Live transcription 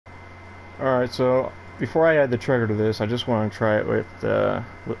Alright, so before I add the trigger to this, I just want to try it with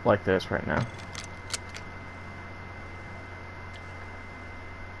like this right now.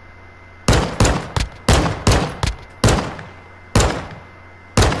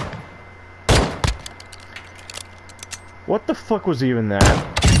 What the fuck was even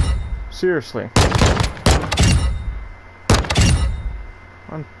that? Seriously.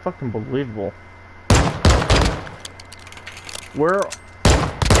 Unfucking believable. Where...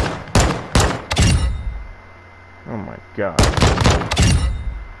 Oh my god.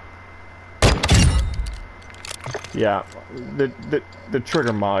 Yeah, the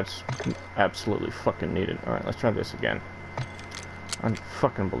trigger mod's absolutely fucking needed. Alright, let's try this again.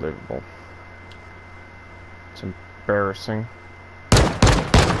 Unfucking believable. It's embarrassing.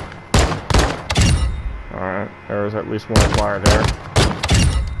 Alright, there was at least one fire there.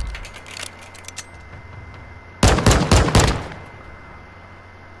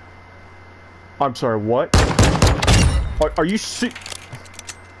 I'm sorry, what? Are you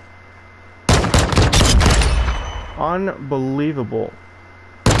Unbelievable.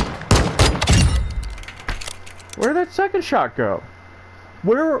 Where did that second shot go?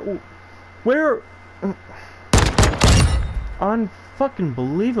 Where? Unfucking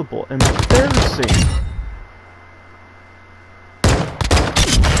believable. Embarrassing.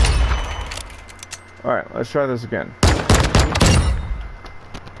 Alright, let's try this again.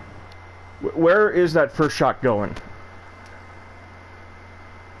 Where is that first shot going?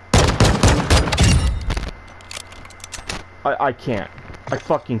 I can't. I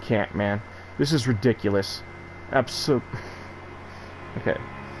fucking can't, man. This is ridiculous. Absolutely. Okay.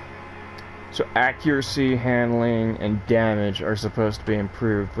 So accuracy, handling, and damage are supposed to be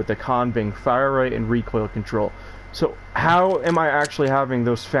improved, with the con being fire rate and recoil control. So how am I actually having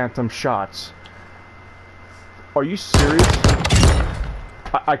those phantom shots? Are you serious?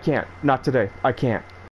 I can't. Not today. I can't.